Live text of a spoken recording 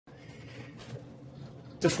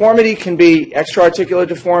Deformity can be extra-articular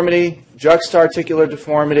deformity, juxta-articular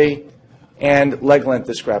deformity, and leg length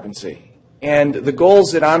discrepancy. And the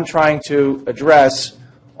goals that I'm trying to address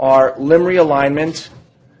are limb realignment,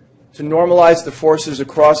 to normalize the forces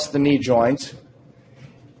across the knee joint,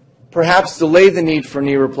 perhaps delay the need for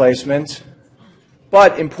knee replacement,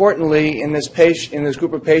 but importantly, in this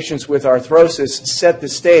group of patients with arthrosis, set the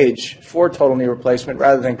stage for total knee replacement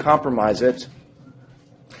rather than compromise it.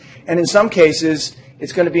 And in some cases,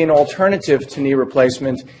 it's going to be an alternative to knee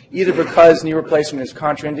replacement, either because knee replacement is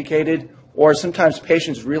contraindicated or sometimes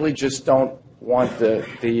patients really just don't want the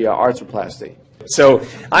arthroplasty. So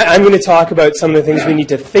I'm going to talk about some of the things we need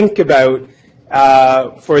to think about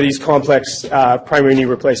for these complex primary knee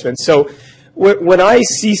replacements. So when I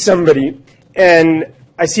see somebody and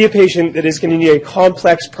I see a patient that is going to need a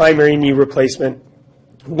complex primary knee replacement,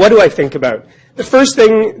 what do I think about? The first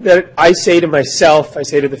thing that I say to myself, I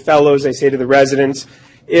say to the fellows, I say to the residents,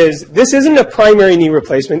 is this isn't a primary knee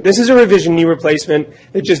replacement. This is a revision knee replacement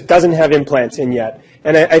that just doesn't have implants in yet.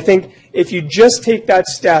 And I think if you just take that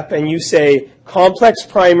step and you say complex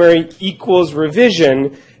primary equals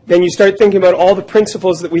revision, then you start thinking about all the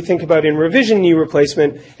principles that we think about in revision knee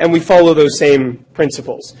replacement, and we follow those same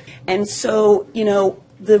principles. And so, you know,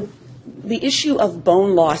 the issue of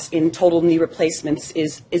bone loss in total knee replacements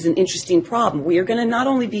is an interesting problem. We are going to not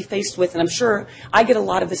only be faced with, and I'm sure I get a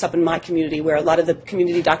lot of this up in my community, where a lot of the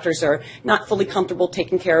community doctors are not fully comfortable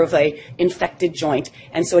taking care of a infected joint,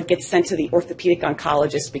 and so it gets sent to the orthopedic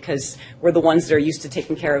oncologist because we're the ones that are used to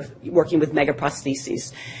taking care of working with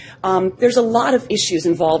megaprostheses. There's a lot of issues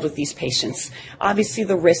involved with these patients. Obviously,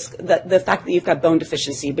 the risk, the fact that you've got bone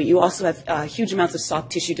deficiency, but you also have huge amounts of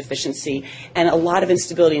soft tissue deficiency and a lot of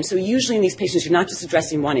instability. And so usually in these patients, you're not just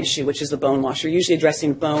addressing one issue, which is the bone loss. You're usually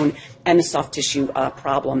addressing bone and the soft tissue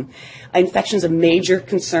problem. Infection is a major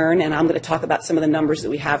concern, and I'm going to talk about some of the numbers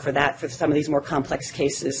that we have for that for some of these more complex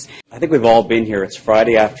cases. I think we've all been here. It's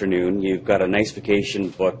Friday afternoon. You've got a nice vacation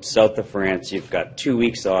booked south of France. You've got 2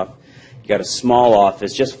 weeks off. You got a small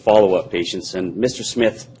office, just follow-up patients, and Mr.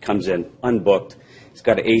 Smith comes in, unbooked. He's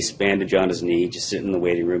got an ace bandage on his knee, just sitting in the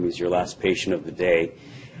waiting room. He's your last patient of the day.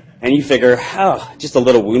 And you figure, oh, just a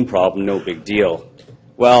little wound problem, no big deal.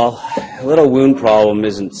 Well, a little wound problem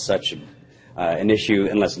isn't such an issue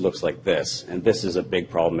unless it looks like this. And this is a big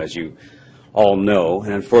problem, as you all know.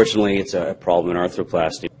 And unfortunately, it's a problem in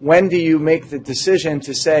arthroplasty. When do you make the decision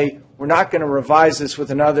to say, we're not going to revise this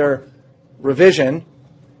with another revision?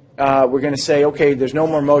 We're going to say, okay, there's no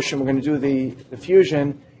more motion. We're going to do the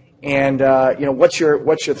fusion, and you know, what's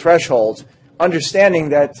your threshold? Understanding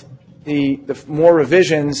that the more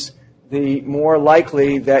revisions, the more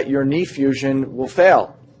likely that your knee fusion will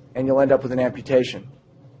fail, and you'll end up with an amputation.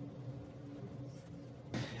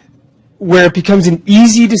 Where it becomes an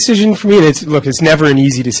easy decision for me, and it's never an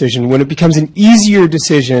easy decision. When it becomes an easier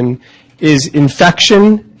decision is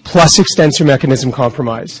infection plus extensor mechanism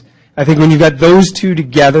compromise. I think when you've got those two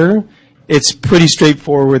together, it's pretty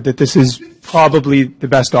straightforward that this is probably the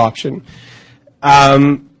best option.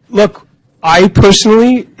 Look, I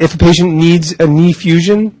personally, if a patient needs a knee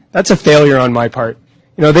fusion, that's a failure on my part.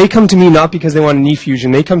 You know, they come to me not because they want a knee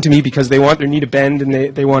fusion. They come to me because they want their knee to bend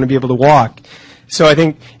and they want to be able to walk. So I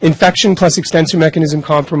think infection plus extensor mechanism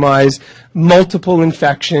compromise, multiple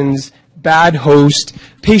infections, bad host,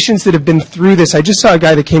 patients that have been through this. I just saw a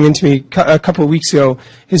guy that came into me a couple of weeks ago,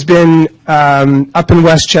 has been up in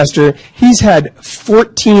Westchester. He's had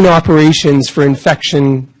 14 operations for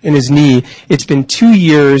infection in his knee. It's been 2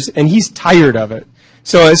 years, and he's tired of it.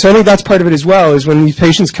 So I think that's part of it as well, is when these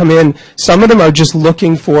patients come in, some of them are just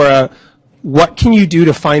looking for what can you do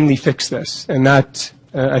to finally fix this? And that,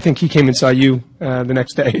 I think he came and saw you the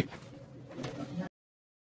next day.